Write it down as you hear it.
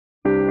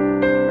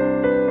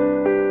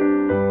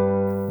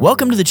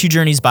Welcome to the Two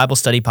Journeys Bible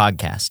Study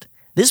Podcast.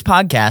 This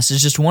podcast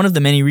is just one of the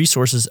many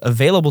resources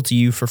available to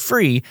you for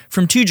free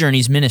from Two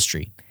Journeys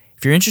Ministry.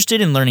 If you're interested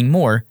in learning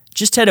more,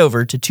 just head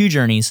over to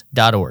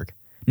twojourneys.org.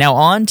 Now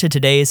on to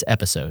today's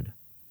episode.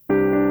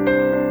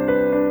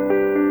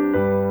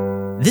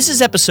 This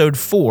is episode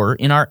 4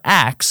 in our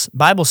Acts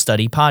Bible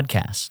Study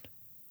podcast.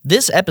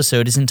 This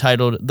episode is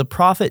entitled The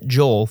Prophet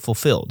Joel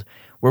Fulfilled,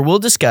 where we'll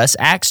discuss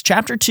Acts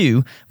chapter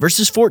 2,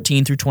 verses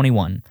 14 through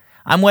 21.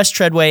 I'm Wes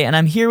Treadway, and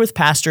I'm here with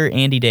Pastor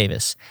Andy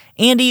Davis.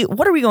 Andy,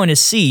 what are we going to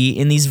see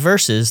in these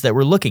verses that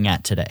we're looking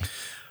at today?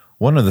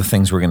 One of the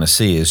things we're going to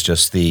see is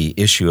just the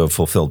issue of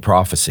fulfilled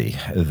prophecy,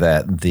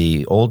 that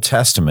the Old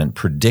Testament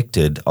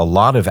predicted a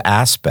lot of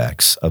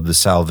aspects of the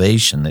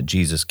salvation that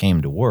Jesus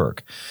came to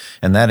work.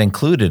 And that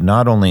included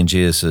not only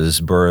Jesus'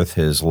 birth,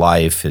 his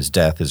life, his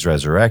death, his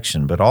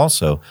resurrection, but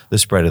also the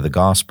spread of the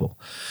gospel.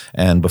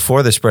 And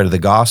before the spread of the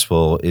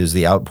gospel is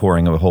the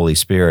outpouring of the Holy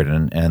Spirit,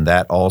 and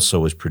that also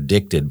was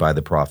predicted by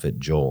the prophet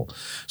Joel.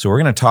 So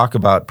we're going to talk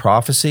about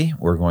prophecy.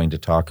 We're going to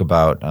talk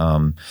about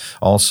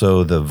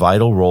also the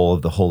vital role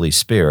of the Holy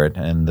Spirit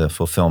and the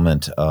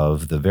fulfillment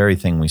of the very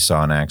thing we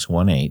saw in Acts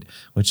 1:8,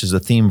 which is the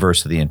theme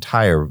verse of the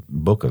entire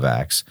book of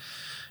Acts,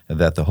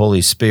 that the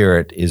Holy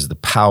Spirit is the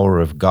power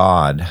of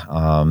God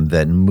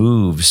that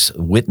moves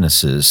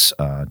witnesses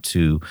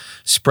to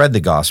spread the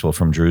gospel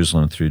from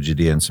Jerusalem through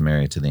Judea and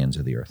Samaria to the ends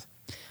of the earth.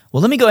 Well,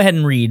 let me go ahead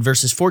and read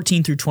verses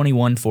 14 through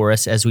 21 for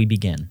us as we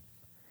begin.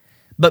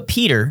 But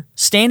Peter,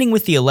 standing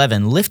with the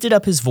 11, lifted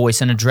up his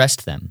voice and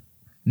addressed them.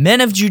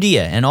 Men of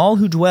Judea and all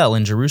who dwell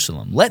in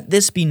Jerusalem, let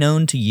this be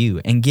known to you,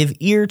 and give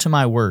ear to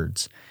my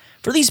words.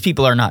 For these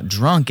people are not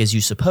drunk, as you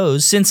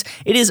suppose, since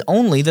it is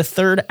only the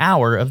 3rd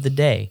hour of the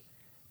day.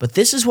 But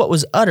this is what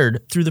was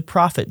uttered through the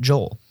prophet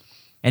Joel.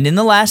 And in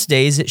the last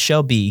days it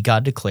shall be,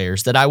 God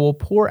declares, that I will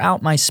pour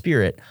out my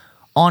Spirit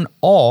on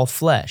all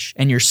flesh,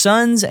 and your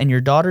sons and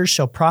your daughters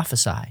shall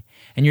prophesy,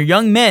 and your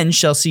young men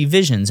shall see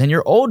visions, and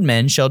your old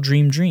men shall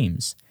dream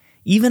dreams.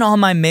 Even on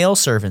my male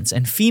servants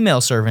and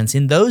female servants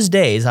in those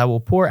days I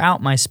will pour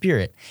out my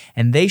Spirit,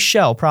 and they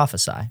shall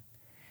prophesy.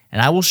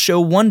 And I will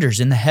show wonders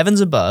in the heavens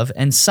above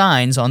and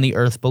signs on the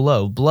earth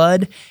below,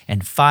 blood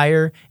and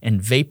fire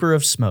and vapor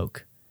of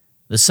smoke.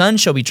 The sun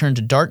shall be turned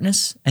to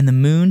darkness and the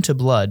moon to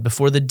blood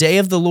before the day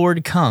of the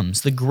Lord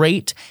comes, the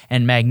great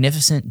and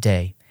magnificent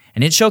day.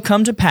 And it shall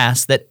come to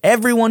pass that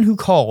everyone who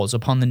calls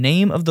upon the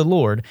name of the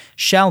Lord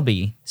shall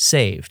be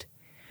saved.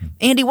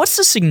 Andy, what's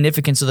the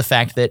significance of the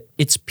fact that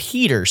it's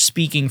Peter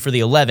speaking for the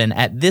 11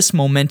 at this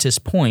momentous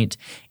point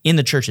in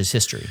the church's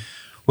history?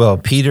 Well,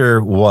 Peter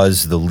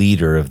was the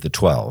leader of the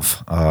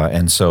 12.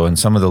 And so in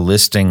some of the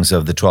listings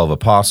of the 12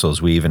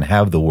 apostles, we even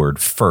have the word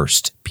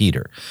first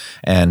Peter.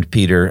 And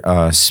Peter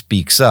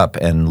speaks up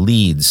and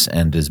leads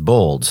and is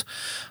bold.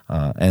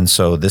 And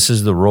so this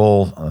is the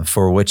role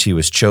for which he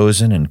was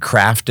chosen and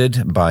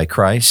crafted by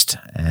Christ.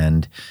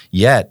 And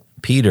yet,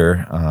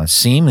 Peter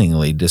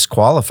seemingly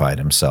disqualified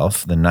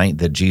himself the night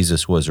that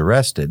Jesus was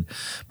arrested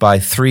by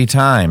 3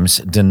 times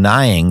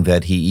denying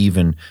that he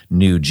even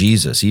knew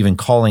Jesus, even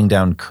calling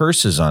down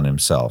curses on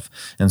himself.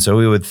 And so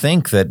we would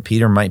think that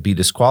Peter might be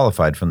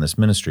disqualified from this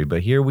ministry,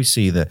 but here we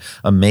see the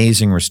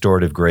amazing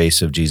restorative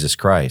grace of Jesus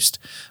Christ.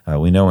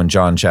 We know in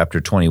John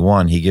chapter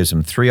 21, he gives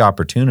him 3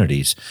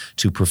 opportunities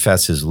to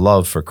profess his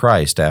love for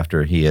Christ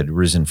after he had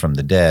risen from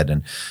the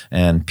dead.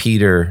 And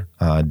Peter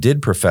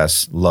did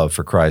profess love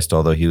for Christ,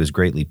 although he was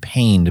greatly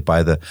pained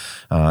by the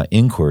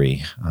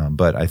inquiry.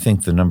 But I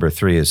think the number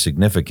 3 is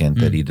significant,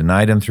 that he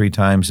denied him 3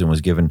 times and was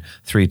given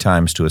 3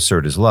 times to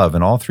assert his love.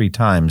 And all 3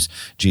 times,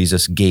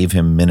 Jesus gave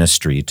him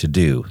ministry to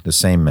do, the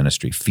same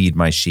ministry, feed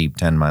my sheep,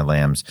 tend my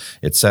lambs,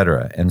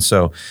 etc. And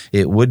so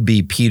it would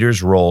be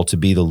Peter's role to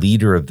be the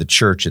leader of the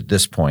church at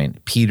this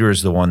point. Peter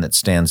is the one that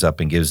stands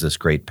up and gives this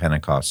great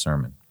Pentecost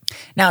sermon.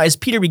 Now, as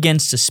Peter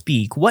begins to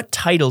speak, what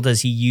title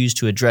does he use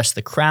to address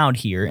the crowd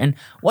here, and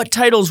what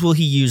titles will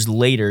he use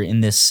later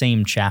in this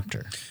same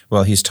chapter?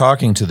 Well, he's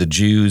talking to the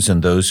Jews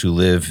and those who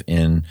live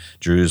in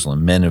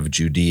Jerusalem, men of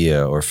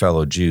Judea or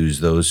fellow Jews,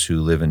 those who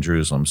live in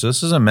Jerusalem. So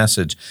this is a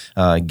message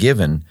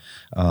given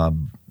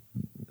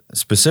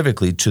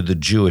specifically to the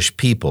Jewish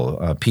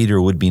people. Peter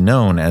would be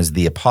known as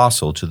the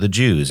apostle to the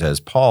Jews,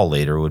 as Paul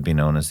later would be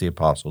known as the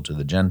apostle to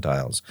the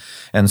Gentiles.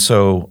 And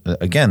so,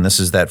 again, this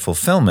is that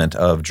fulfillment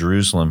of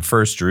Jerusalem,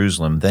 first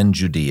Jerusalem, then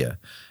Judea,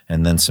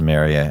 and then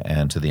Samaria,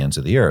 and to the ends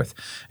of the earth.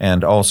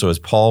 And also, as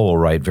Paul will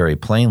write very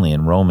plainly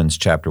in Romans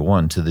chapter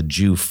 1, to the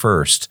Jew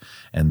first,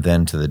 and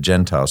then to the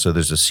Gentile. So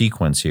there's a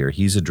sequence here.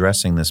 He's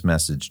addressing this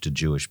message to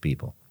Jewish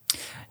people.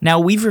 Now,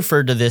 we've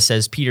referred to this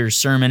as Peter's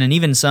sermon, and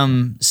even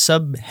some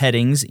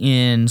subheadings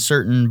in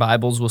certain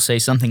Bibles will say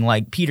something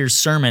like Peter's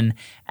sermon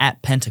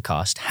at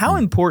Pentecost. How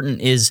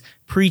important is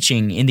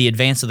preaching in the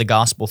advance of the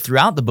gospel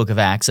throughout the book of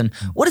Acts, and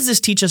what does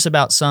this teach us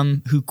about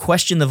some who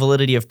question the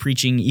validity of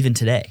preaching even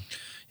today?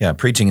 Yeah,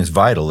 preaching is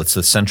vital. It's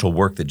the central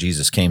work that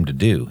Jesus came to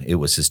do. It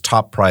was his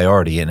top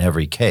priority in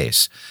every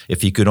case.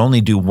 If he could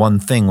only do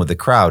one thing with the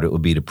crowd, it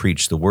would be to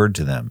preach the word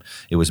to them.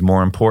 It was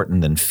more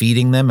important than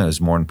feeding them. It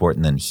was more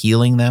important than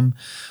healing them.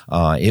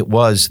 It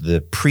was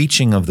the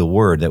preaching of the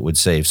word that would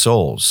save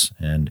souls.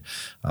 And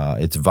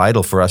it's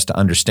vital for us to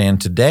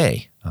understand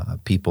today.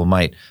 People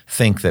might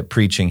think that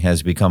preaching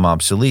has become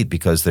obsolete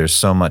because there's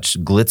so much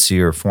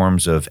glitzier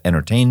forms of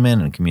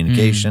entertainment and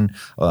communication,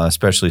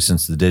 especially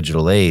since the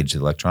digital age, the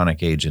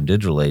electronic age and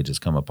digital age has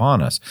come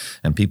upon us.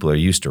 And people are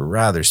used to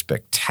rather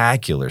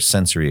spectacular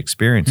sensory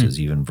experiences,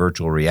 even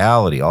virtual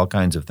reality, all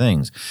kinds of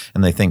things.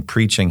 And they think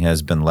preaching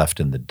has been left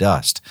in the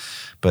dust.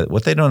 But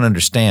what they don't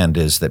understand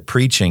is that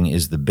preaching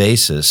is the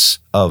basis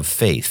of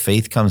faith.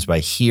 Faith comes by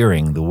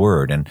hearing the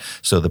word. And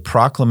so the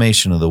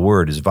proclamation of the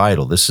word is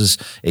vital. This is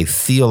a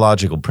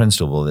theological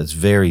principle that's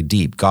very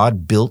deep.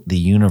 God built the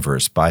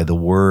universe by the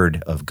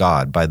word of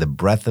God, by the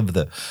breath of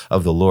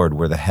the Lord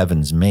were the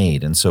heavens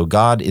made. And so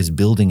God is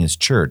building his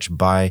church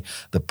by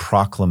the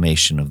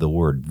proclamation of the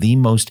word. The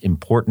most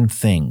important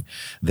thing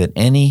that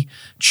any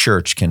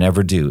church can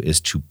ever do is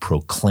to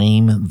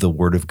proclaim the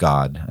word of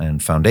God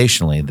and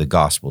foundationally the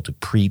gospel, to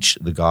preach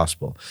the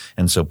gospel.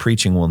 And so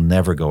preaching will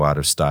never go out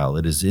of style.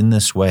 It is in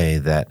this way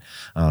that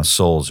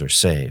souls are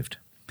saved.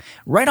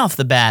 Right off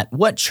the bat,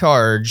 what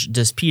charge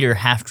does Peter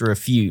have to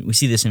refute? We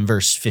see this in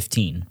verse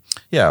 15.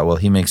 Yeah, well,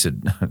 he makes it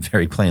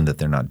very plain that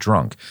they're not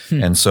drunk.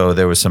 And so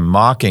there was some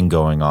mocking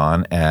going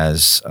on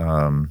as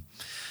the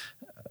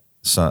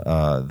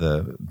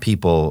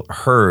people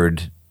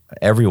heard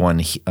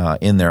everyone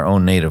in their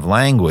own native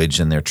language,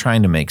 and they're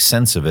trying to make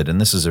sense of it. And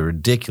this is a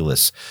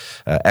ridiculous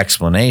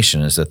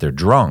explanation, is that they're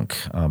drunk.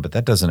 But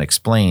that doesn't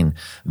explain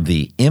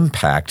the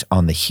impact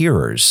on the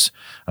hearers.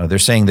 They're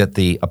saying that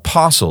the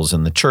apostles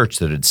in the church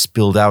that had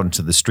spilled out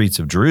into the streets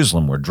of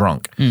Jerusalem were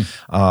drunk.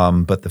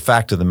 But the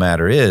fact of the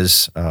matter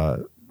is,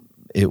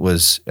 it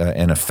was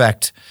an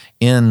effect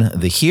in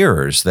the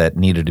hearers that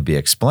needed to be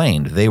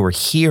explained. They were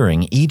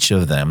hearing, each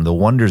of them, the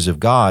wonders of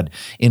God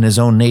in his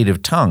own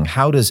native tongue.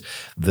 How do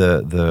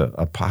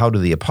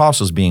the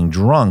apostles being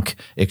drunk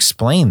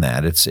explain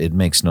that? It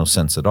makes no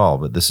sense at all.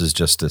 But this is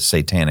just a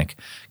satanic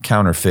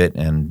counterfeit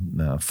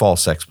and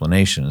false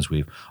explanation, as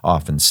we've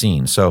often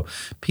seen. So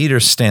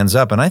Peter stands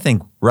up, and I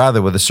think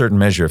rather with a certain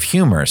measure of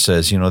humor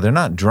says, they're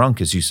not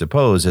drunk as you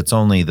suppose. It's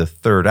only the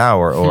third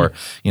hour, or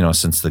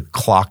since the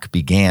clock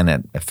began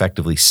at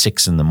effectively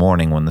 6 in the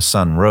morning when the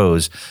sun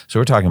rose.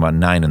 So we're talking about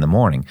 9 in the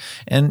morning.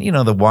 And,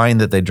 the wine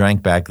that they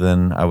drank back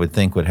then, I would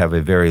think would have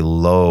a very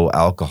low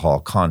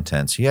alcohol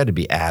content. So you had to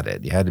be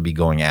added. You had to be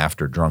going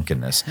after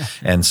drunkenness.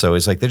 And so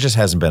it's like there just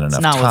hasn't been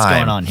enough time. It's not what's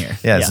going on here.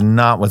 Yeah, it's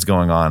not what's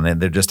going on. And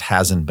there just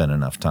hasn't been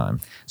enough time.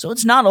 So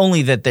it's not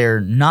only that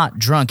they're not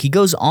drunk. He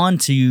goes on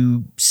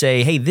to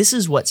say, hey, this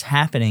is what's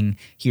happening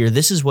here.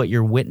 This is what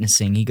you're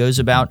witnessing. He goes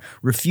about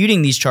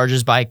refuting these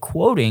charges by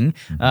quoting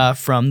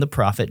from the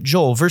prophet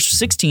Joel. Verse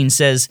 16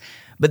 says,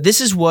 but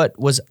this is what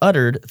was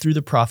uttered through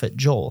the prophet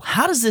Joel.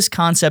 How does this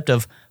concept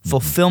of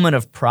fulfillment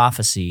of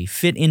prophecy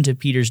fit into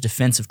Peter's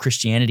defense of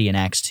Christianity in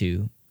Acts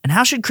 2? And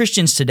how should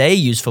Christians today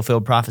use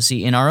fulfilled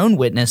prophecy in our own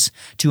witness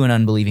to an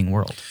unbelieving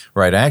world?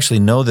 Right. I actually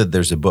know that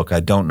there's a book. I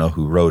don't know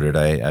who wrote it.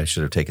 I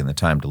should have taken the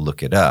time to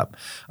look it up.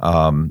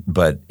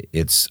 But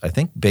it's, I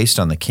think, based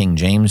on the King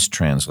James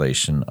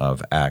translation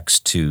of Acts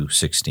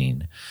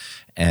 2:16.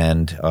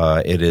 And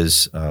it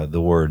is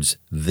the words,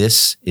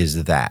 "This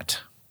is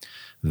that.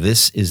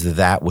 This is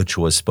that which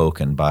was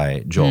spoken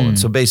by Joel." And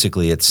so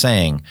basically it's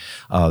saying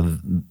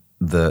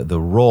the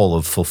role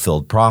of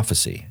fulfilled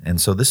prophecy. And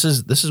so this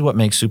is what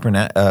makes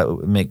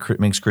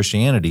makes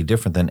Christianity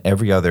different than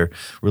every other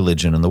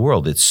religion in the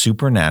world. It's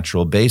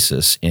supernatural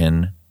basis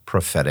in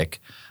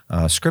prophetic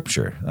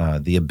Scripture,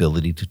 the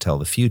ability to tell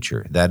the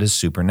future. That is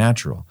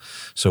supernatural.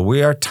 So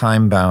we are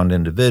time-bound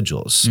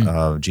individuals.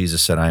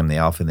 Jesus said, I am the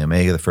Alpha and the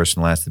Omega, the first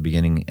and last, the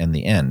beginning and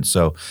the end.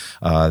 So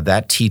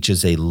that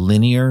teaches a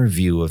linear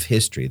view of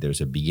history.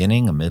 There's a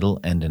beginning, a middle,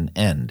 and an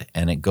end,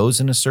 and it goes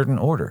in a certain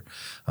order.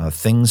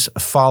 Things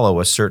follow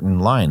a certain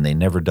line. They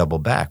never double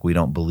back. We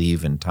don't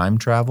believe in time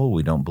travel.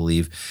 We don't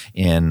believe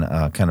in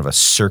kind of a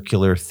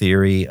circular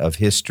theory of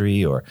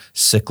history or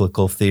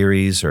cyclical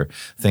theories or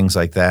things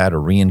like that,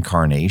 or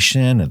reincarnation.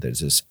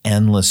 There's this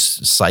endless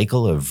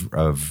cycle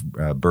of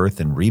birth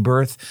and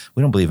rebirth.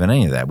 We don't believe in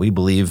any of that. We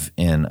believe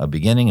in a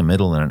beginning, a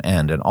middle, and an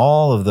end. And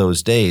all of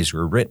those days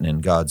were written in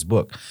God's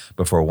book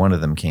before one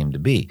of them came to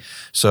be.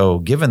 So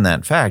given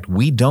that fact,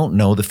 we don't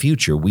know the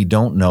future. We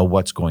don't know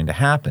what's going to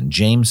happen.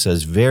 James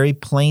says very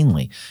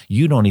plainly,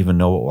 you don't even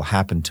know what will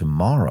happen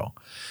tomorrow.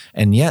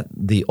 And yet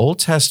the Old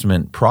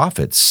Testament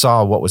prophets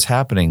saw what was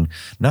happening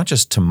not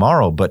just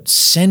tomorrow, but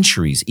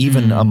centuries,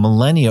 even a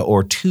millennia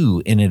or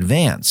two in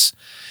advance.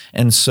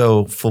 And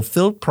so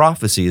fulfilled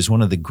prophecy is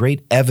one of the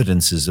great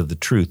evidences of the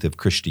truth of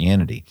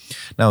Christianity.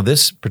 Now,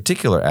 this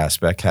particular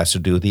aspect has to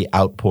do with the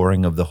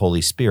outpouring of the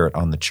Holy Spirit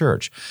on the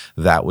church.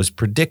 That was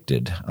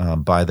predicted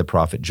by the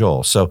prophet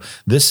Joel. So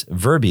this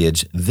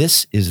verbiage,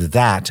 this is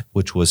that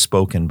which was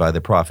spoken by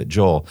the prophet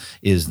Joel,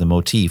 is the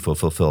motif of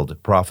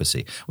fulfilled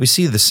prophecy. We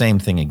see the same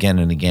thing again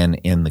and again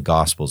in the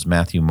Gospels,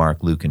 Matthew,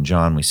 Mark, Luke, and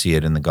John. We see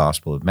it in the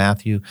Gospel of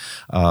Matthew,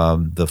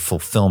 the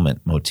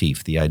fulfillment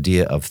motif, the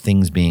idea of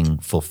things being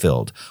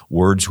fulfilled.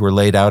 Words were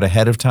laid out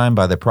ahead of time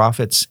by the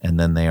prophets, and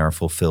then they are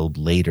fulfilled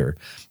later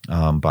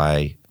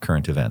by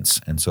current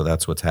events. And so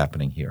that's what's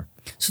happening here.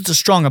 So it's a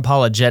strong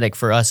apologetic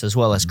for us as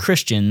well as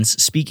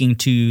Christians, speaking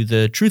to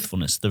the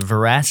truthfulness, the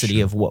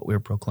veracity of what we're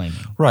proclaiming.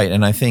 Right,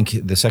 and I think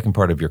the second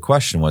part of your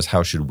question was,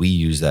 how should we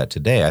use that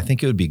today? I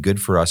think it would be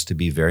good for us to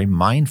be very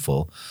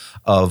mindful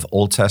of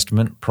Old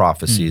Testament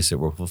prophecies that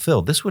were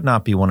fulfilled. This would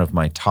not be one of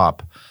my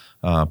top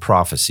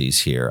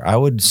prophecies here. I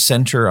would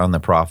center on the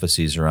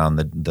prophecies around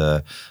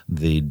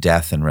the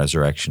death and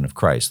resurrection of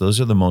Christ. Those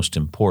are the most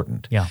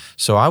important. Yeah.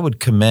 So I would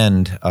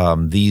commend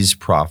these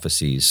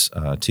prophecies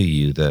to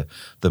you,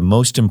 the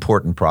most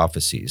important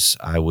prophecies.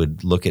 I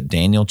would look at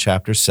Daniel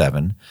chapter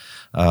 7,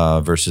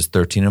 verses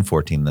 13 and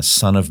 14, the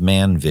Son of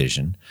Man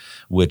vision,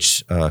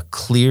 which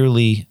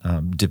clearly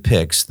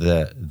depicts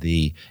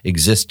the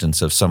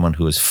existence of someone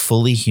who is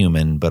fully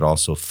human but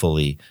also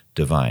fully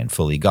divine,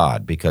 fully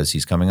God, because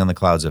he's coming on the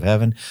clouds of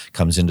heaven,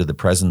 comes into the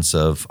presence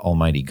of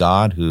Almighty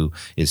God, who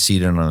is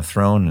seated on a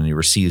throne, and he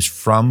receives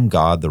from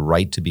God the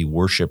right to be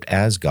worshiped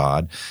as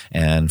God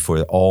and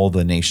for all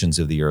the nations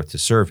of the earth to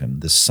serve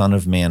him. The Son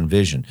of Man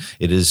vision.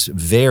 It is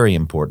very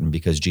important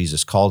because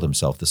Jesus called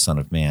himself the Son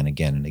of Man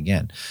again and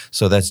again.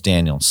 So that's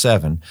Daniel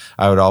 7.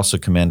 I would also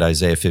commend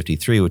Isaiah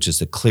 53, which is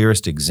the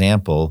clearest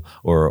example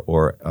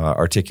or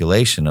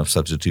articulation of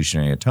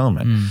substitutionary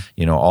atonement.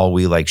 You know, all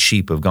we like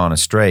sheep have gone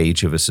astray.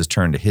 Each of us has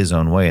turned to his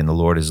own way, and the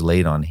Lord has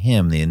laid on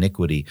him the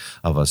iniquity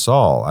of us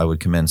all. I would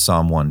commend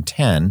Psalm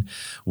 110,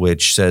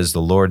 which says,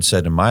 the Lord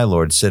said to my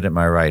Lord, sit at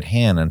my right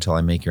hand until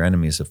I make your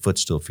enemies a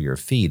footstool for your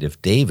feet.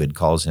 If David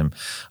calls him,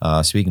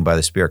 speaking by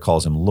the Spirit,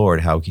 calls him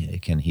Lord, how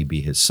can he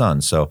be his son?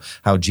 So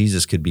how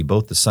Jesus could be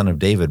both the son of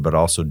David, but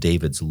also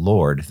David's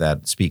Lord,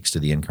 that speaks to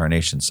the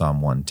incarnation,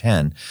 Psalm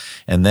 110.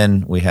 And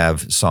then we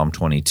have Psalm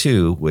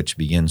 22, which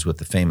begins with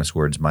the famous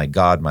words, my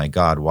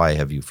God, why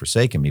have you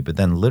forsaken me? But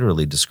then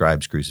literally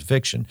describes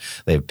crucifixion.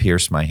 They have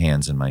pierced my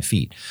hands and my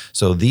feet.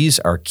 So these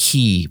are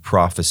key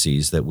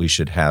prophecies that we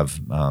should have,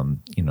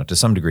 to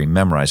some degree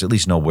memorized, at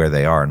least know where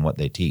they are and what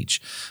they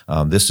teach.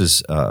 This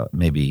is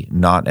maybe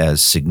not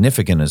as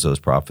significant as those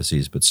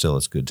prophecies, but still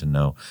it's good to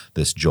know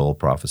this Joel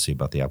prophecy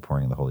about the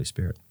outpouring of the Holy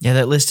Spirit. Yeah,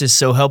 that list is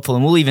so helpful.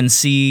 And we'll even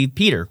see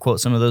Peter quote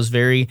some of those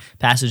very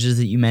passages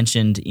that you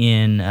mentioned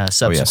in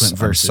subsequent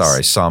verses. I'm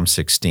sorry, Psalm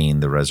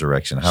 16, the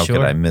resurrection. How could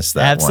I miss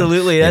that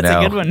Absolutely, one? that's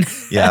a good one.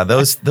 Yeah,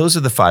 those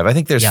are the five. I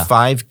think there's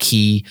five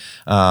key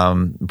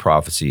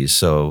prophecies.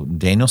 So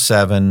Daniel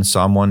 7,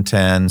 Psalm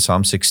 110,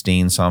 Psalm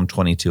 16, Psalm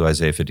 22,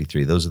 Isaiah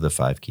 53. Those are the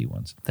five key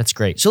ones. That's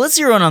great. So let's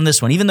zero in on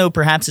this one. Even though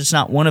perhaps it's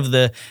not one of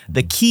the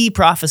key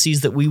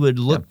prophecies that we would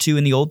look to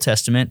in the Old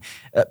Testament,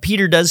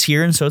 Peter does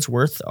here, and so it's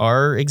worth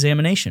our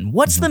examination.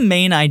 What's the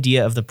main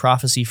idea of the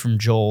prophecy from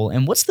Joel,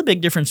 and what's the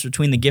big difference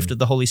between the gift of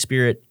the Holy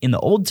Spirit in the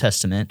Old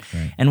Testament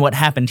and what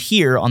happened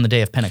here on the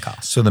day of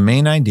Pentecost? So the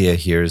main idea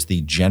here is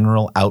the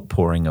general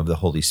outpouring of the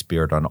Holy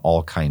Spirit on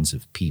all kinds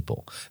of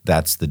people.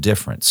 That's the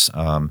difference.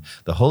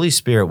 The Holy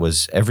Spirit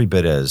was every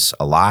bit as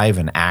alive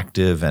and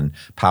active and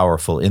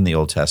powerful in the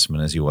Old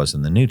Testament as he was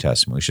in the New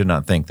Testament. We should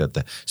not think that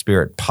the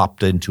Spirit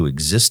popped into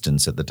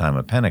existence at the time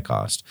of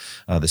Pentecost.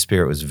 The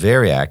Spirit was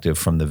very active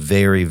from the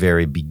very,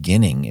 very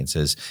beginning. It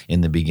says,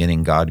 in the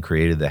beginning God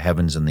created the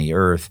heavens and the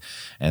earth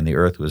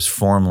was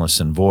formless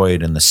and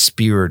void, and the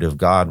Spirit of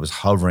God was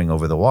hovering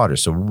over the water.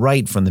 So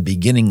right from the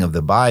beginning of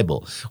the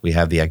Bible, we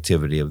have the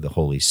activity of the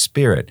Holy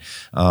Spirit.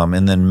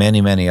 And then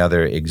many, many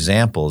other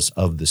examples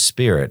of the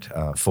Spirit.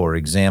 For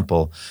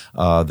example,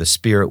 the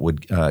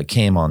Spirit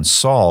came on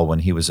Saul when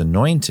he was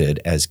anointed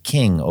as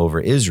king over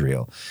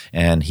Israel,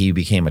 and he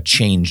became a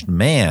changed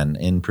man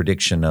in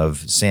prediction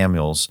of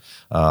Samuel's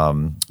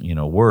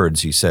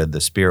words. He said,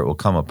 the Spirit will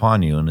come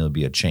upon you and he'll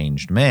be a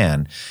changed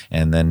man,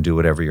 and then do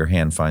whatever your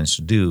hand finds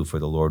to do, for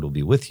the Lord will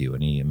be with you.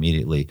 And he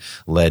immediately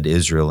led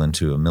Israel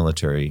into a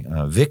military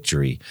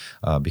victory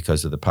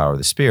because of the power of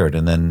the Spirit.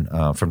 And then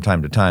from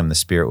time to time, the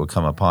Spirit would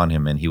come upon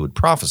him and he would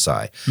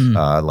prophesy,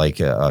 like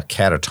a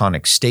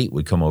catatonic state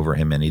would come over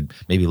him, and he'd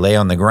maybe lay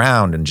on the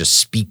ground and just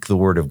speak the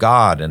word of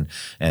God.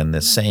 And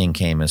the saying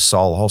came, as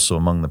Saul also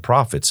among the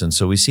prophets. And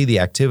so we see the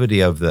activity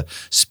of the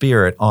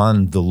Spirit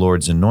on the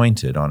Lord's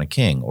anointed, on a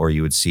king. Or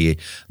you would see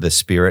the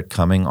Spirit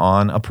coming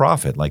on a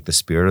prophet, like the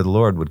Spirit of the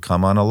Lord would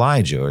come on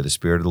Elijah, or the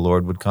Spirit of the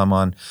Lord would come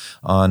on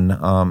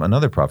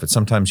another prophet.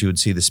 Sometimes you would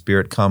see the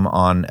Spirit come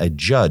on a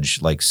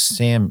judge, like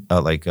Samson,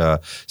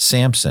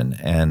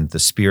 and the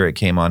Spirit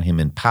came on him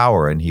in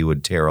power, and he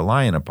would tear a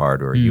lion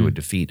apart, or he would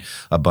defeat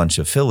a bunch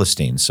of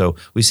Philistines. So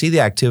we see the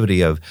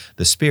activity of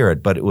the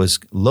Spirit, but it was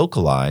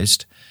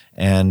localized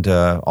And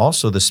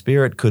also the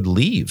Spirit could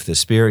leave. The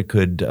Spirit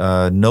could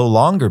no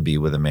longer be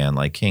with a man.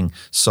 Like King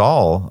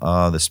Saul,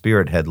 the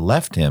Spirit had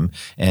left him,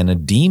 and a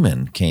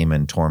demon came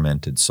and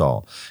tormented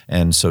Saul.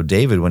 And so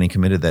David, when he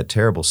committed that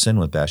terrible sin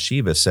with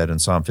Bathsheba, said in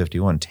Psalm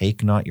 51,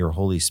 "Take not your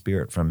Holy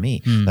Spirit from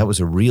me." That was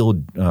a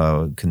real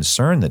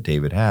concern that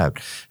David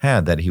had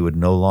that he would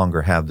no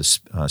longer have the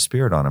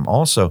Spirit on him.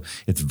 Also,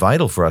 it's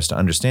vital for us to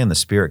understand the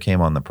Spirit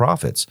came on the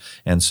prophets,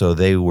 and so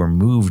they were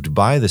moved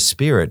by the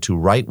Spirit to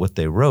write what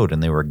they wrote,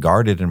 and they were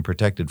guarded and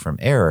protected from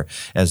error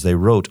as they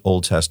wrote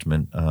Old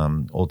Testament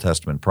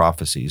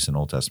prophecies and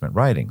Old Testament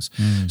writings.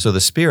 So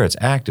the Spirit's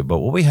active, but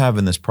what we have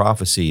in this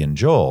prophecy in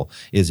Joel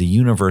is a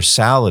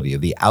universality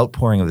of the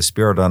outpouring of the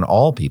Spirit on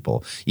all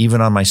people,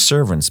 even on my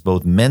servants,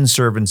 both men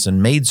servants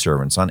and maid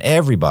servants, on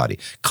everybody,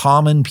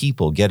 common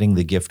people getting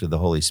the gift of the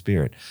Holy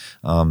Spirit.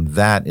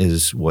 That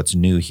is what's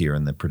new here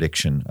in the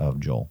prediction of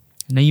Joel.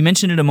 Now, you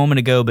mentioned it a moment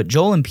ago, but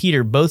Joel and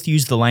Peter both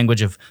use the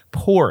language of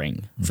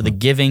pouring for the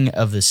giving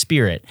of the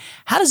Spirit.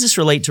 How does this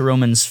relate to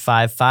Romans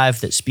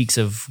 5:5 that speaks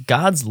of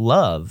God's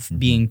love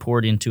being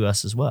poured into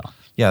us as well?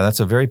 Yeah,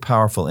 that's a very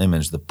powerful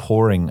image, the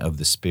pouring of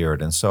the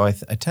Spirit. And so I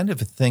tend to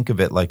think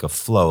of it like a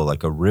flow,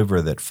 like a river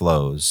that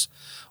flows,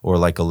 or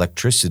like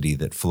electricity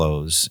that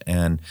flows.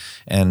 And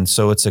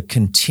so it's a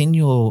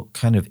continual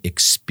kind of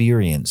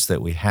experience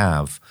that we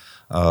have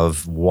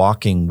of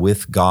walking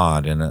with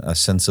God in a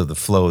sense of the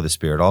flow of the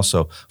Spirit.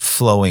 Also,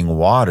 flowing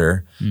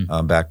water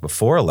back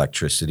before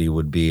electricity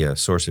would be a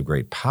source of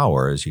great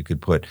power, as you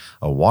could put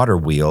a water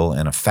wheel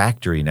and a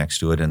factory next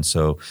to it, and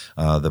so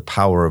the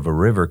power of a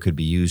river could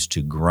be used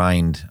to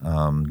grind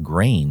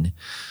grain.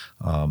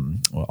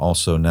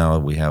 Also, now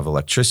we have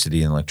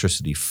electricity, and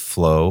electricity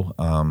flow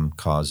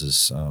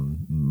causes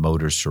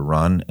motors to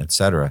run,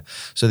 etc.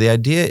 So the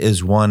idea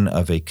is one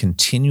of a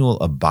continual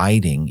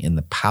abiding in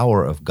the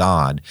power of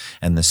God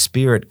and the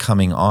Spirit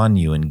coming on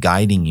you and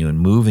guiding you and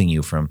moving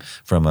you from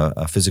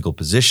a physical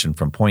position,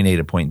 from point A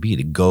to point B,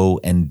 to go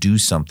and do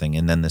something.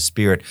 And then the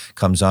Spirit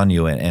comes on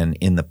you, and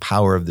in the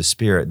power of the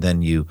Spirit,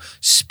 then you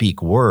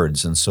speak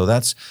words. And so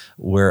that's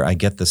where I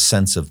get the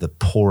sense of the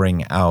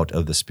pouring out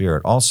of the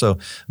Spirit. Also,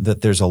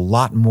 that there's a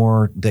lot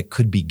more that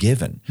could be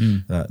given.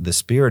 The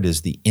Spirit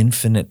is the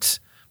infinite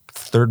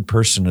third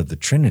person of the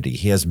Trinity.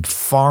 He has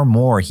far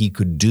more he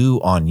could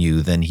do on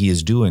you than he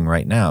is doing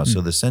right now.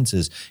 So the sense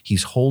is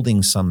he's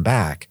holding some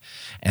back,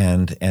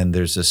 and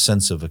there's a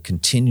sense of a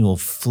continual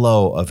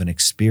flow of an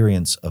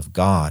experience of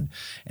God,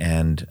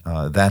 and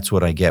that's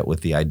what I get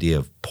with the idea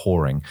of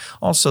pouring.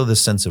 Also, the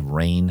sense of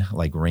rain,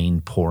 like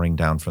rain pouring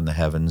down from the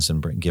heavens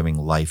and giving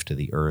life to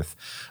the earth.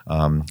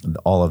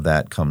 All of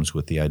that comes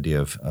with the idea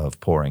of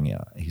pouring.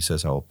 He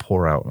says, "I will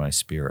pour out my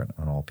Spirit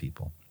on all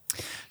people."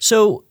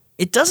 So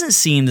it doesn't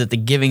seem that the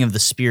giving of the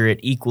Spirit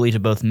equally to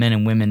both men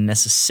and women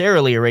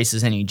necessarily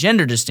erases any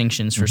gender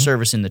distinctions for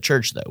service in the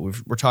church, though.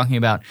 We're talking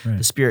about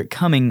the Spirit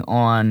coming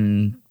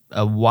on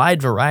a wide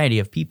variety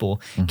of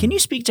people. Can you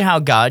speak to how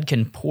God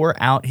can pour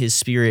out His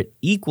Spirit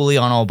equally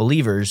on all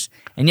believers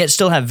and yet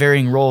still have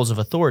varying roles of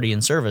authority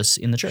and service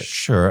in the church?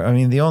 Sure. I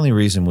mean, the only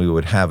reason we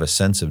would have a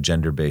sense of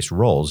gender-based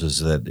roles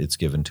is that it's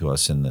given to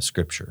us in the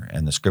Scripture,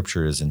 and the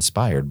Scripture is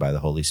inspired by the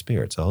Holy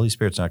Spirit. So the Holy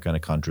Spirit's not going to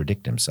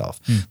contradict Himself.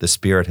 The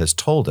Spirit has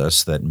told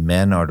us that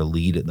men are to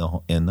lead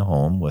in the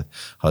home, with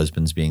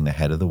husbands being the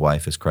head of the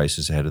wife as Christ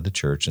is the head of the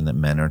church, and that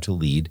men are to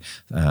lead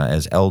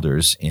as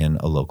elders in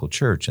a local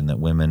church, and that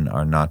women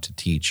are not to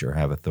teach or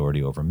have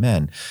authority over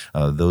men.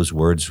 Those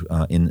words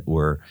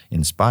were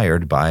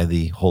inspired by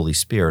the Holy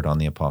Spirit on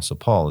the Apostle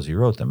Paul as he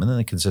wrote them. And then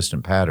the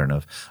consistent pattern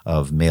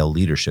of male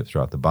leadership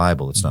throughout the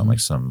Bible. It's not like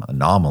some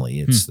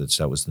anomaly.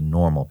 That was the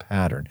normal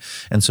pattern.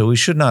 And so we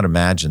should not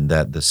imagine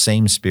that the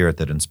same Spirit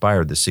that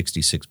inspired the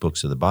 66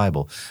 books of the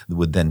Bible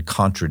would then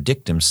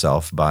contradict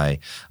Himself by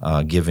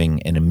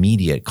giving an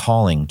immediate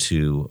calling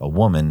to a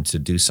woman to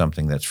do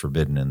something that's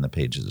forbidden in the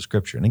pages of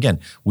Scripture. And again,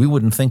 we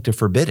wouldn't think to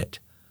forbid it.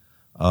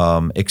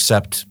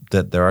 Except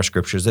that there are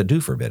scriptures that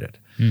do forbid it.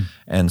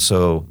 And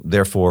so,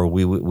 therefore,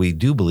 we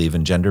do believe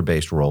in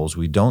gender-based roles.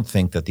 We don't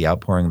think that the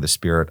outpouring of the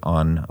Spirit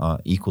on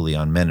equally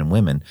on men and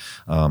women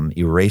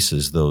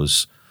erases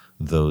those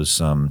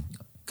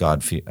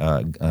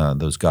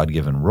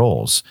God-given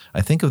roles.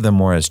 I think of them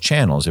more as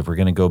channels. If we're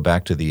going to go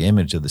back to the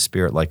image of the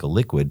Spirit like a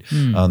liquid,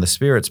 the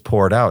Spirit's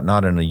poured out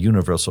not in a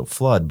universal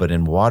flood, but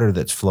in water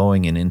that's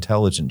flowing in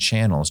intelligent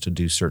channels to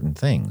do certain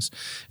things.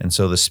 And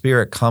so the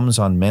Spirit comes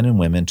on men and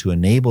women to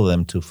enable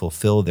them to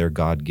fulfill their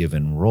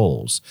God-given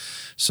roles.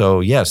 So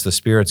yes, the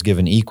Spirit's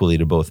given equally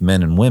to both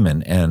men and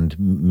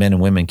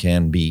women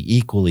can be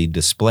equally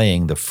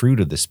displaying the fruit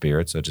of the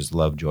Spirit, such as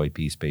love, joy,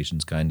 peace,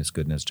 patience, kindness,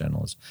 goodness,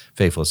 gentleness,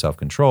 faithfulness,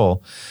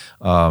 self-control.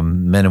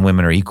 Men and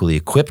women are equally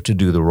equipped to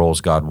do the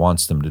roles God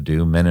wants them to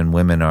do. Men and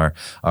women are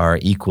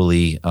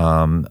equally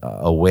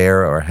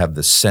aware or have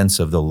the sense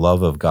of the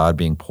love of God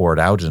being poured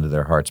out into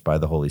their hearts by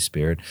the Holy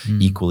Spirit,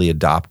 equally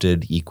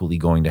adopted, equally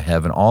going to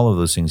heaven, all of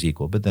those things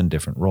equal, but then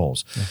different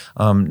roles.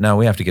 Yeah. Now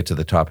we have to get to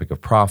the topic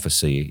of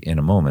prophecy in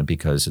a moment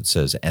because it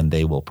says, and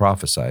they will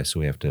prophesy, so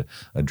we have to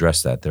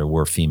address that. There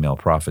were female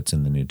prophets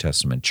in the New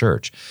Testament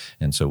church,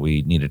 and so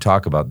we need to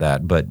talk about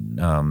that. But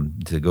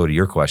to go to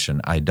your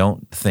question, I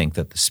don't think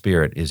that the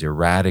Spirit is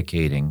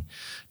eradicating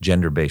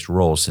gender-based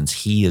roles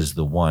since he is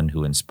the one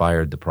who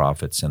inspired the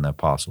prophets and the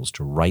apostles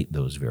to write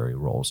those very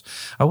roles.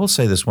 I will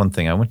say this one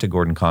thing. I went to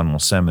Gordon Conwell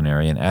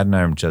Seminary, and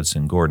Adoniram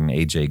Judson Gordon,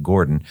 A.J.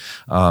 Gordon,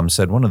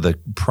 said one of the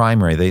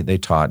primary, they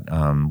taught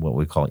what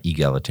we call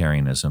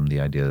egalitarianism, the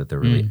idea that there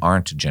really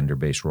aren't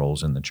gender-based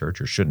roles in the church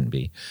or shouldn't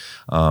be.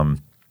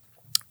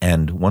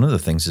 And one of the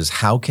things is,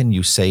 how can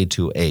you say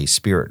to a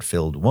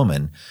Spirit-filled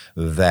woman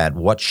that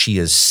what she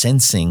is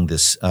sensing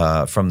this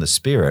from the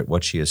Spirit,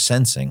 what she is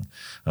sensing,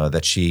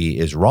 that she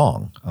is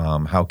wrong?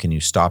 How can you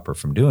stop her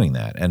from doing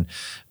that? And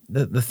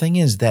the thing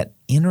is that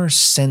inner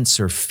sense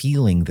or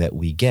feeling that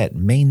we get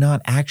may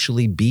not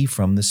actually be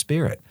from the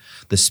Spirit.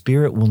 The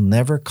Spirit will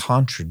never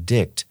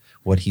contradict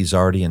what he's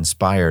already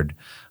inspired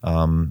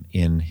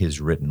in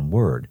his written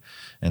word.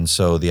 And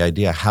so the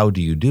idea, how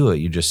do you do it?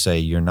 You just say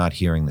you're not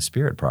hearing the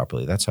Spirit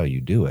properly. That's how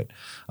you do it.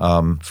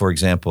 For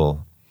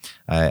example,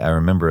 I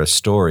remember a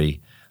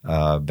story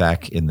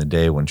back in the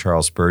day when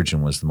Charles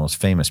Spurgeon was the most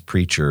famous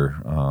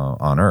preacher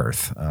on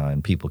earth,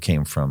 and people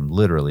came from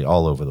literally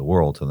all over the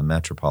world to the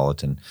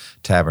Metropolitan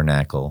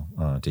Tabernacle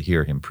to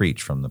hear him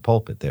preach from the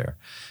pulpit there.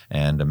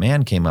 And a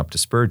man came up to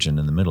Spurgeon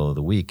in the middle of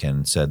the week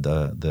and said,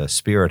 the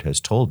Spirit has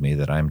told me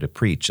that I'm to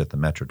preach at the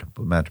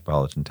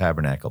Metropolitan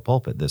Tabernacle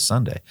pulpit this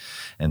Sunday.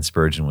 And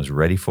Spurgeon was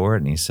ready for it,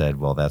 and he said,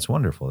 well, that's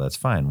wonderful. That's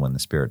fine. When the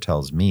Spirit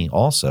tells me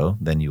also,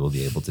 then you will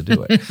be able to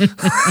do it.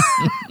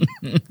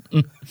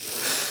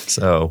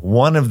 So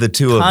one of the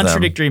two of them—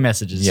 contradictory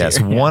messages. Yes,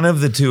 here. One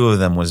of the two of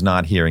them was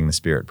not hearing the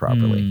Spirit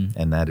properly,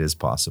 and that is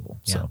possible.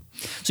 Yeah.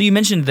 So you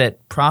mentioned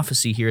that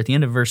prophecy here at the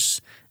end of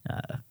verse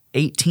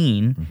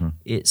 18,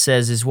 it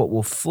says, is what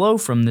will flow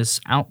from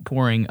this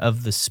outpouring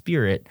of the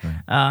Spirit.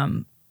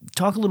 Right.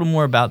 Talk a little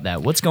more about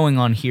that. What's going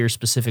on here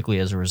specifically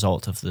as a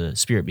result of the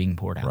Spirit being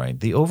poured out? Right.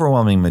 The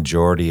overwhelming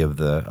majority of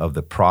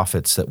the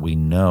prophets that we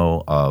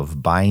know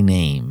of by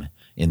name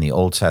in the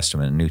Old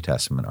Testament and New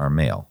Testament are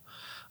male.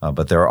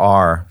 But there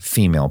are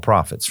female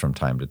prophets from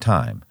time to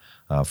time.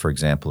 For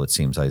example, it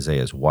seems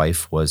Isaiah's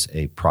wife was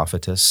a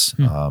prophetess.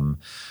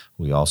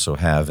 We also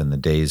have in the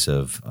days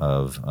of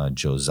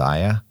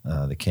Josiah,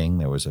 the king,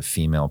 there was a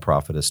female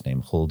prophetess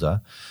named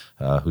Huldah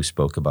who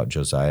spoke about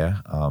Josiah.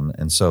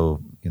 And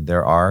so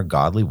there are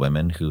godly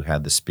women who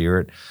had the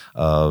spirit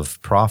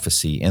of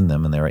prophecy in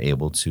them, and they were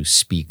able to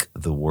speak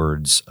the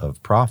words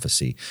of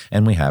prophecy.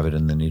 And we have it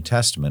in the New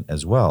Testament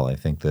as well. I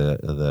think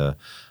the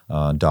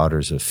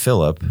daughters of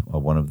Philip,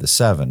 one of the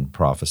seven,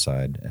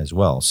 prophesied as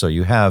well. So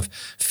you have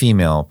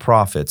female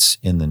prophets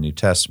in the New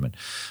Testament.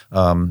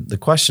 The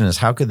question is,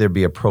 how could there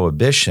be a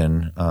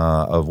prohibition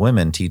of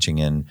women teaching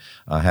and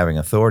having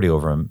authority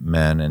over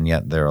men, and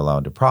yet they're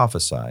allowed to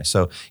prophesy?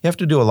 So you have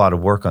to do a lot of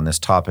work on this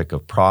topic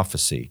of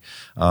prophecy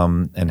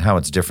and how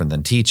it's different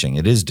than teaching.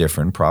 It is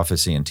different.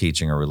 Prophecy and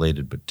teaching are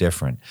related but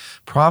different.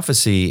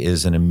 Prophecy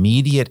is an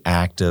immediate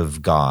act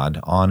of God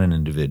on an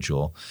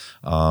individual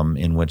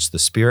in which the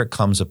Spirit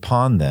comes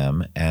upon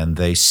them and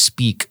they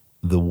speak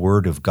the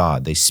word of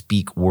God. They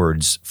speak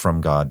words from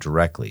God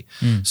directly.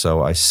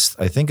 So I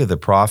think of the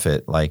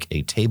prophet like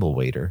a table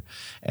waiter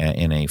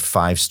in a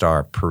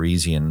 5-star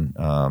Parisian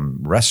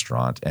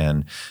restaurant,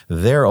 and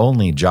their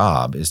only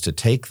job is to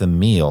take the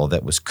meal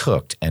that was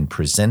cooked and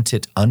present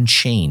it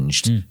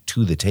unchanged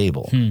to the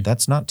table.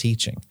 That's not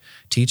teaching.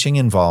 Teaching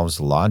involves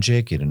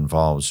logic. It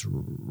involves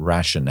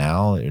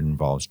rationale. It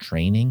involves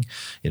training.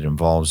 It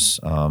involves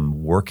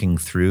working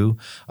through.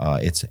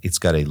 It's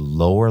got a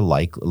lower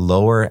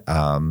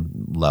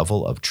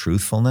level of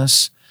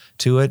truthfulness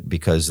to it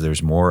because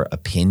there's more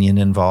opinion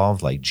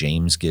involved, like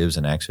James gives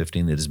in Acts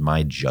 15. It is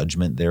my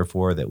judgment,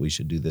 therefore, that we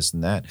should do this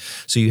and that.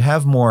 So you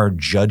have more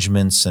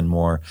judgments and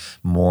more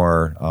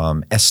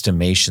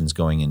estimations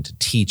going into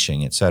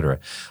teaching, etc.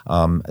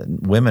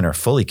 Women are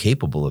fully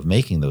capable of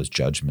making those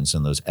judgments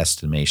and those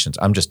estimations.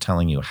 I'm just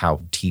telling you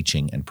how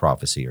teaching and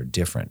prophecy are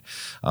different.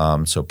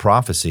 So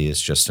prophecy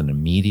is just an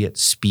immediate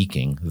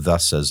speaking,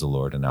 thus says the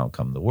Lord, and out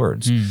come the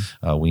words.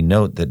 We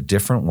note that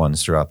different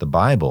ones throughout the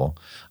Bible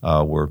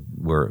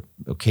were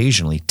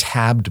occasionally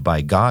tabbed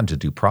by God to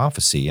do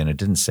prophecy, and it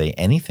didn't say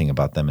anything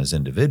about them as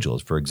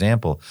individuals. For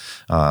example,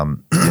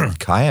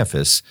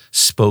 Caiaphas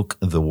spoke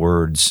the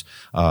words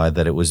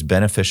that it was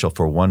beneficial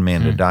for one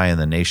man to die and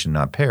the nation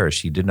not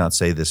perish. He did not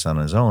say this on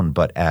his own,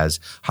 but as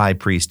high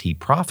priest he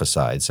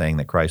prophesied, saying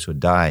that Christ would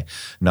die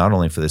not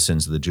only for the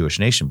sins of the Jewish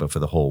nation, but for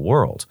the whole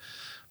world.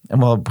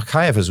 And while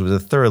Caiaphas was a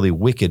thoroughly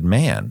wicked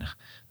man,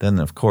 then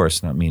of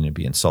course, not meaning to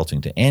be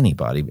insulting to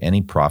anybody,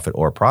 any prophet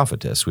or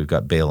prophetess, we've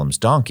got Balaam's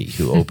donkey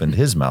who opened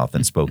his mouth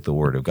and spoke the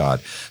word of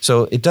God.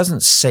 So it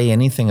doesn't say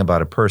anything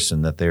about a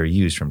person that they're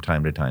used from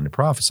time to time to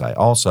prophesy.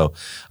 Also,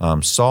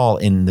 Saul,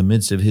 in the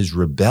midst of his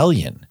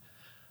rebellion,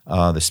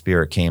 the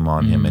Spirit came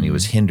on him, and he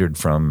was hindered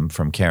from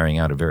carrying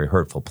out a very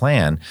hurtful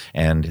plan.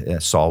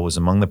 And Saul was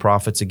among the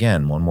prophets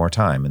again, one more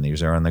time, and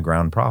these are on the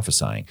ground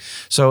prophesying.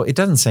 So it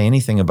doesn't say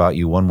anything about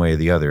you one way or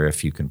the other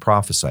if you can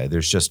prophesy.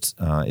 There's just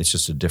it's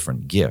just a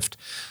different gift.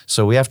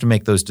 So we have to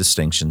make those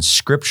distinctions.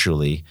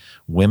 Scripturally,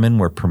 women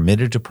were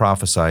permitted to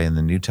prophesy in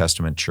the New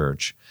Testament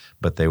church,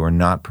 but they were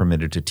not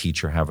permitted to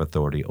teach or have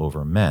authority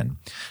over men.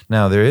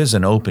 Now, there is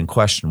an open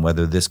question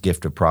whether this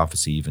gift of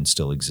prophecy even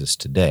still exists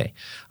today.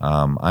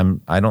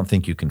 I don't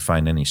think you can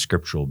find any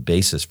scriptural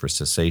basis for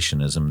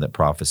cessationism that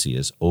prophecy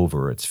is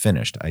over or it's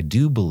finished. I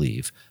do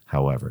believe,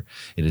 however,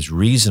 it is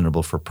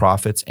reasonable for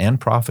prophets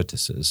and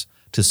prophetesses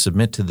to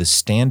submit to the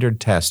standard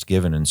test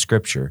given in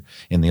Scripture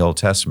in the Old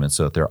Testament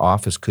so that their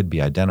office could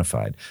be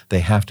identified. They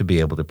have to be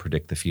able to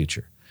predict the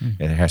future.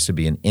 It has to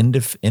be an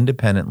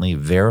independently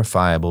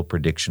verifiable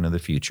prediction of the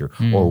future,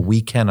 or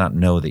we cannot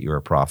know that you're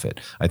a prophet.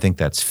 I think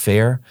that's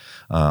fair.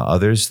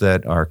 Others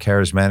that are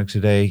charismatic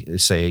today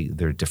say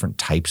there are different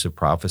types of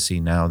prophecy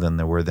now than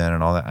there were then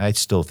and all that. I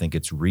still think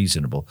it's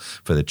reasonable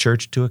for the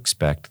church to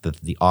expect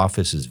that the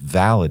office is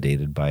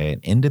validated by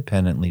an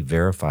independently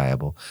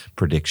verifiable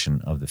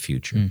prediction of the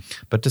future.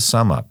 But to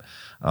sum up,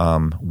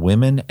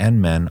 women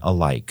and men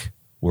alike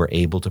were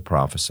able to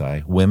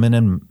prophesy. Women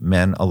and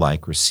men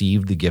alike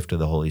received the gift of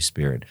the Holy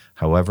Spirit.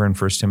 However, in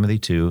 1 Timothy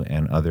 2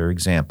 and other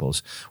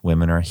examples,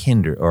 women are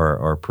hindered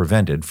or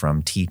prevented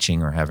from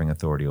teaching or having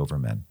authority over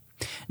men.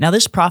 Now,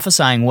 this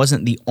prophesying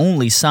wasn't the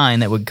only sign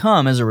that would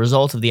come as a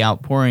result of the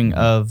outpouring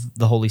of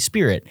the Holy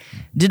Spirit.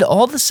 Did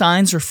all the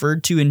signs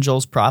referred to in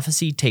Joel's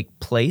prophecy take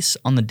place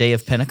on the day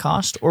of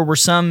Pentecost, or were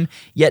some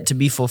yet to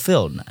be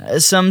fulfilled?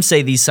 Some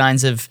say these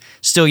signs have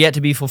still yet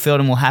to be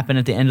fulfilled and will happen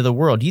at the end of the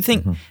world. Do you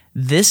think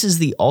this is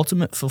the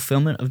ultimate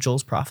fulfillment of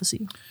Joel's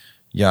prophecy?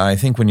 Yeah, I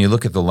think when you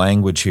look at the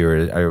language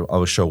here, I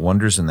will show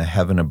wonders in the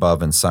heaven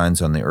above and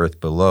signs on the earth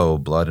below,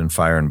 blood and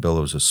fire and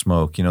billows of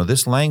smoke. You know,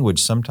 this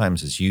language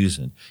sometimes is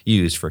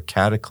used for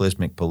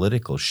cataclysmic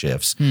political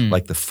shifts,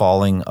 like the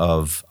falling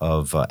of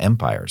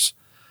empires,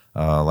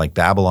 like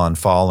Babylon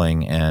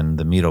falling and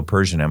the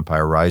Medo-Persian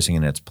Empire rising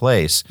in its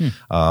place.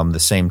 The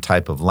same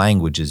type of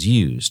language is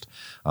used.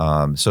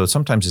 So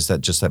sometimes it's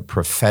that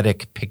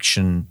prophetic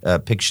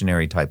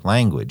pictionary type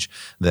language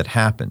that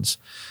happens.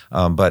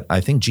 But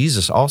I think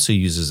Jesus also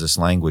uses this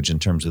language in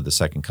terms of the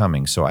second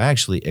coming. So I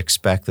actually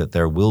expect that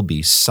there will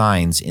be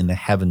signs in the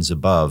heavens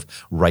above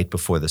right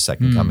before the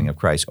second coming of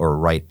Christ, or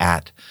right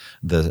at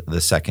the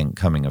second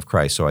coming of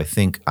Christ. So I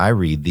think I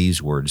read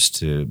these words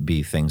to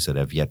be things that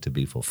have yet to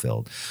be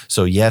fulfilled.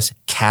 So yes,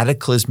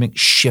 cataclysmic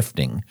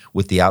shifting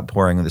with the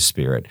outpouring of the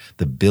Spirit.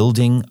 The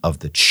building of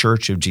the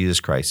church of Jesus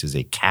Christ is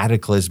a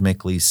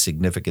cataclysmically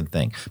significant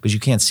thing, but you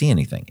can't see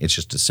anything. It's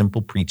just a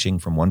simple preaching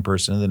from one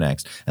person to the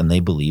next, and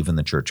they believe, and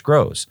the church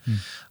grows.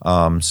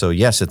 So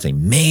yes, it's a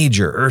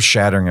major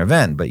earth-shattering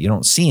event, but you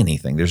don't see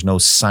anything. There's no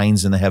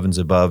signs in the heavens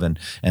above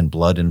and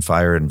blood and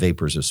fire and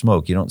vapors of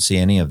smoke. You don't see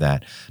any of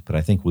that, but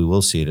I think we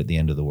will see it at the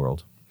end of the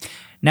world.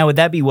 Now, would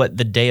that be what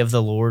the day of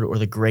the Lord or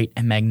the great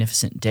and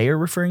magnificent day are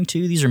referring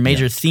to? These are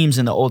major themes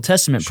in the Old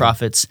Testament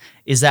prophets.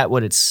 Is that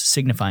what it's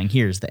signifying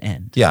here is the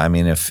end? Yeah, I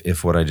mean,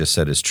 if what I just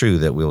said is true,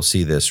 that we'll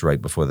see this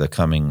right before the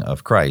coming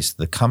of Christ.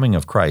 The coming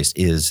of Christ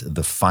is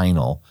the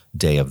final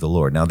day of the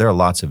Lord. Now, there are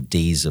lots of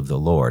days of the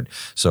Lord.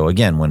 So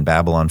again, when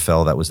Babylon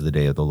fell, that was the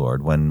day of the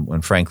Lord.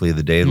 When frankly,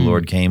 the day of the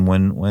Lord came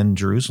when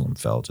Jerusalem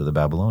fell to the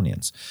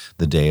Babylonians,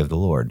 the day of the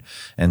Lord.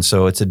 And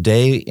so it's a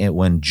day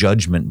when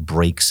judgment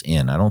breaks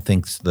in. I don't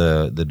think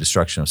the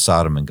destruction of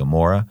Sodom and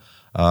Gomorrah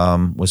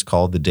was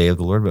called the day of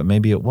the Lord, but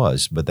maybe it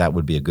was. But that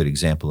would be a good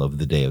example of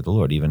the day of the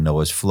Lord. Even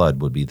Noah's flood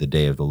would be the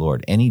day of the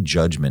Lord. Any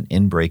judgment,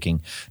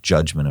 inbreaking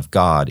judgment of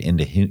God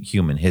into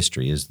human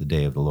history is the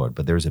day of the Lord.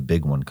 But there's a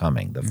big one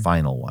coming, the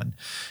final one,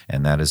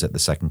 and that is at the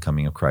second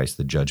coming of Christ,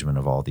 the judgment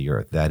of all the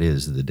earth. That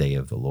is the day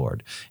of the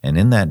Lord. And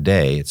in that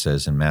day, it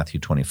says in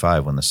Matthew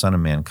 25, when the Son of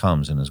Man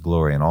comes in his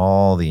glory and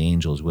all the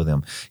angels with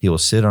him, he will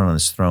sit on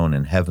his throne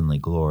in heavenly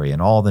glory,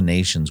 and all the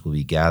nations will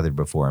be gathered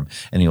before him,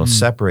 and he will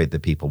separate the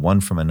people one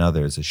from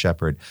another, as a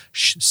shepherd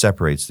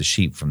separates the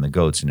sheep from the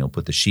goats, and he'll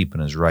put the sheep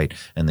in his right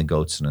and the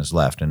goats in his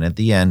left. And at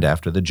the end,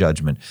 after the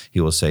judgment, he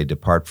will say,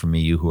 "Depart from me,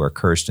 you who are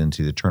cursed,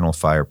 into the eternal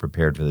fire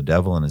prepared for the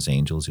devil and his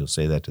angels." He'll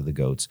say that to the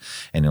goats.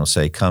 And he'll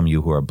say, "Come,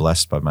 you who are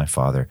blessed by my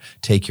Father,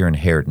 take your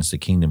inheritance, the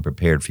kingdom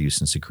prepared for you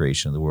since the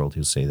creation of the world."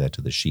 He'll say that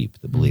to the sheep,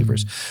 the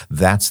believers.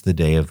 That's the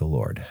day of the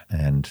Lord,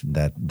 and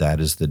that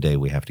is the day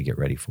we have to get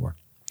ready for.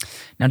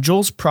 Now,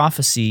 Joel's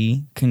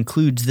prophecy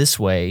concludes this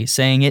way,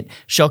 saying, "It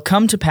shall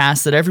come to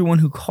pass that everyone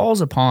who calls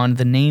upon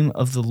the name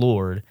of the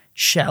Lord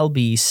shall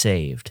be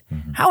saved."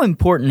 How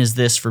important is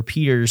this for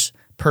Peter's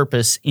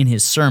purpose in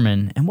his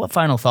sermon. And what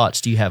final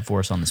thoughts do you have for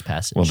us on this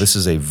passage? Well, this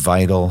is a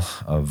vital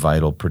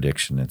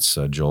prediction. It's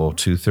Joel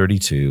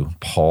 2:32.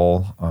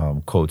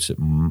 Paul quotes it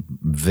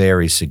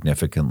very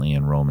significantly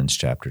in Romans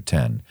chapter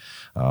 10.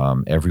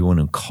 Everyone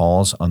who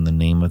calls on the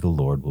name of the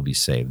Lord will be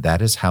saved.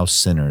 That is how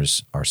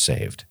sinners are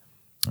saved.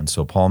 And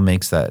so Paul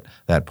makes that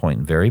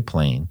point very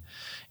plain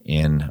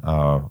in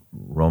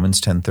Romans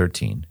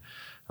 10:13.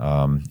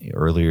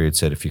 Earlier it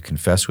said, if you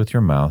confess with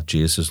your mouth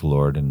Jesus is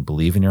Lord and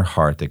believe in your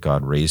heart that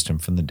God raised him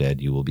from the dead,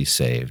 you will be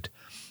saved.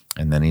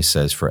 And then he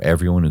says, for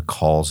everyone who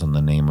calls on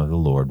the name of the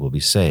Lord will be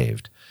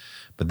saved.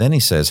 But then he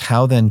says,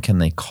 how then can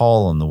they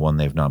call on the one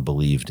they've not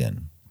believed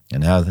in?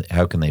 And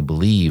how can they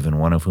believe in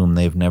one of whom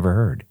they've never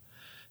heard?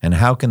 And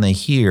how can they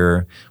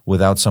hear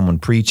without someone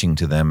preaching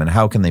to them? And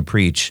how can they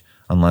preach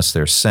unless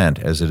they're sent?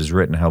 As it is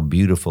written, how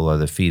beautiful are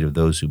the feet of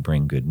those who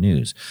bring good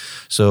news.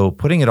 So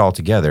putting it all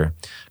together,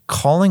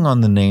 calling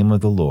on the name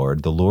of the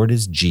Lord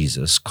is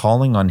Jesus,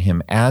 calling on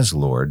him as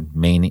Lord,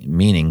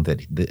 meaning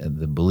that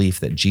the belief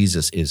that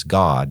Jesus is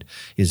God,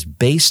 is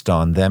based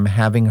on them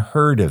having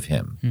heard of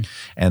him.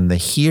 And the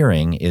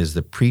hearing is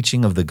the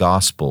preaching of the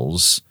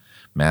Gospels,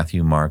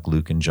 Matthew, Mark,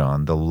 Luke, and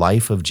John, the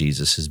life of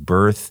Jesus, his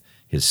birth,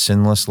 his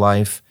sinless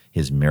life,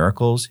 his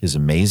miracles, his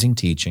amazing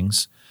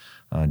teachings,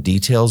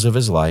 details of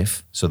his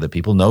life, so that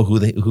people know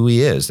who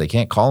he is. They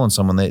can't call on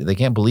someone, they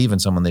can't believe in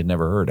someone they've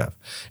never heard of.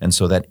 And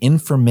so that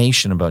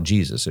information about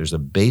Jesus, there's a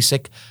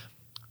basic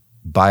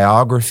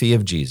biography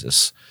of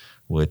Jesus,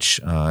 which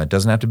it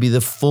doesn't have to be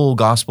the full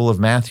Gospel of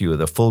Matthew or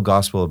the full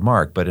Gospel of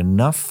Mark, but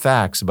enough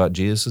facts about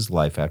Jesus'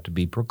 life have to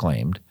be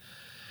proclaimed,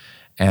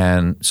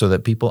 and so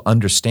that people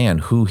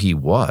understand who he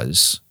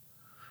was,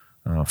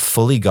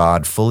 fully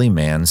God, fully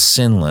man,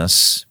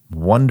 sinless,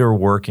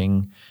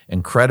 wonder-working,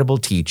 incredible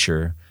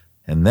teacher,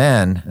 and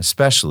then,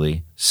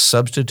 especially,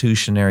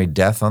 substitutionary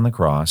death on the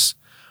cross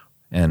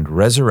and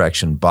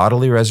resurrection,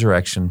 bodily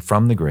resurrection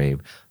from the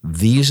grave.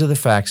 These are the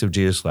facts of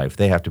Jesus' life.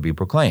 They have to be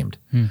proclaimed.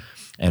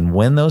 And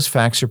when those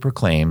facts are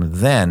proclaimed,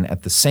 then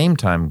at the same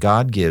time,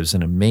 God gives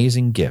an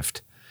amazing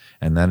gift,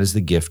 and that is the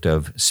gift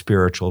of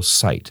spiritual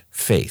sight,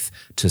 faith,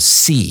 to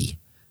see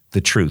the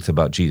truth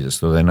about Jesus,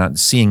 though they're not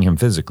seeing him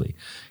physically.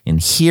 In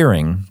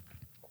hearing,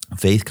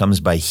 faith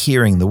comes by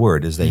hearing the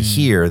word. As they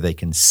hear, they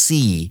can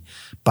see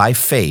by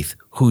faith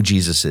who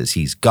Jesus is.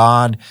 He's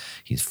God,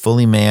 he's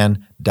fully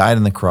man, died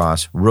on the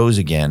cross, rose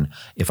again.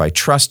 If I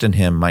trust in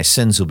him, my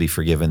sins will be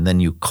forgiven. Then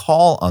you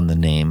call on the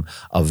name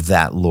of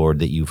that Lord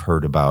that you've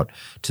heard about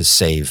to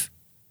save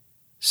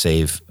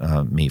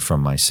me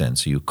from my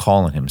sins. So you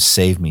call on him,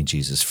 save me,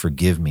 Jesus,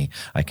 forgive me.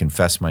 I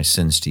confess my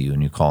sins to you,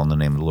 and you call on the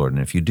name of the Lord.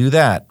 And if you do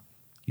that,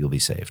 you'll be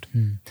saved.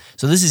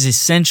 So this is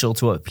essential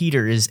to what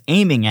Peter is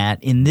aiming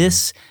at in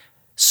this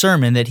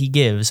sermon that he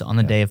gives on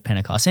the day of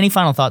Pentecost. Any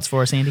final thoughts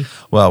for us, Andy?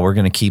 Well, we're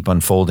going to keep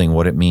unfolding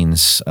what it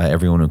means.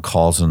 Everyone who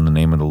calls on the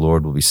name of the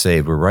Lord will be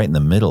saved. We're right in the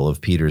middle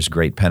of Peter's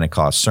great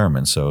Pentecost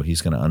sermon, so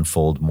he's going to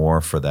unfold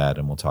more for that,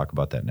 and we'll talk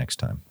about that next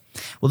time.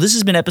 Well, this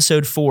has been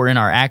episode 4 in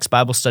our Acts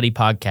Bible Study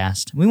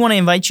podcast. We want to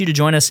invite you to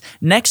join us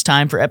next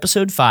time for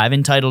episode 5,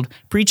 entitled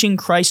Preaching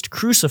Christ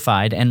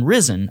Crucified and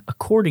Risen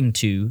According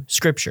to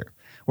Scripture,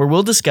 where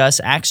we'll discuss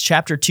Acts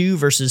chapter 2,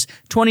 verses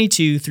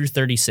 22 through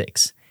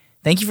 36.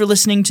 Thank you for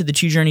listening to the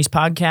Two Journeys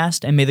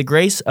podcast, and may the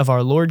grace of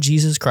our Lord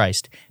Jesus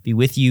Christ be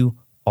with you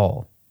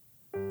all.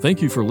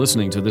 Thank you for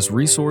listening to this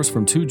resource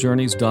from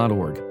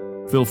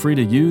twojourneys.org. Feel free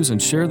to use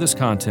and share this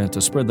content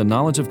to spread the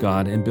knowledge of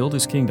God and build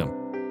his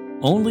kingdom.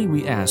 Only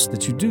we ask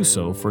that you do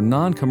so for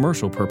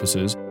non-commercial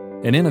purposes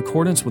and in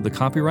accordance with the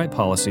copyright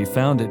policy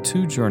found at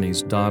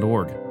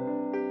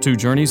twojourneys.org. Two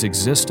Journeys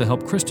exists to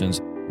help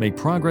Christians make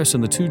progress in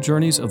the two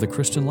journeys of the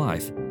Christian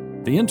life,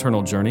 the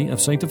internal journey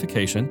of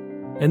sanctification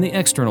and the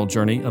external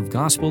journey of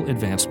gospel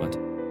advancement.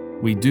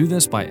 We do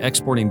this by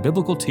exporting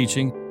biblical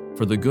teaching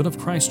for the good of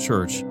Christ's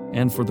church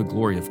and for the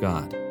glory of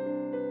God.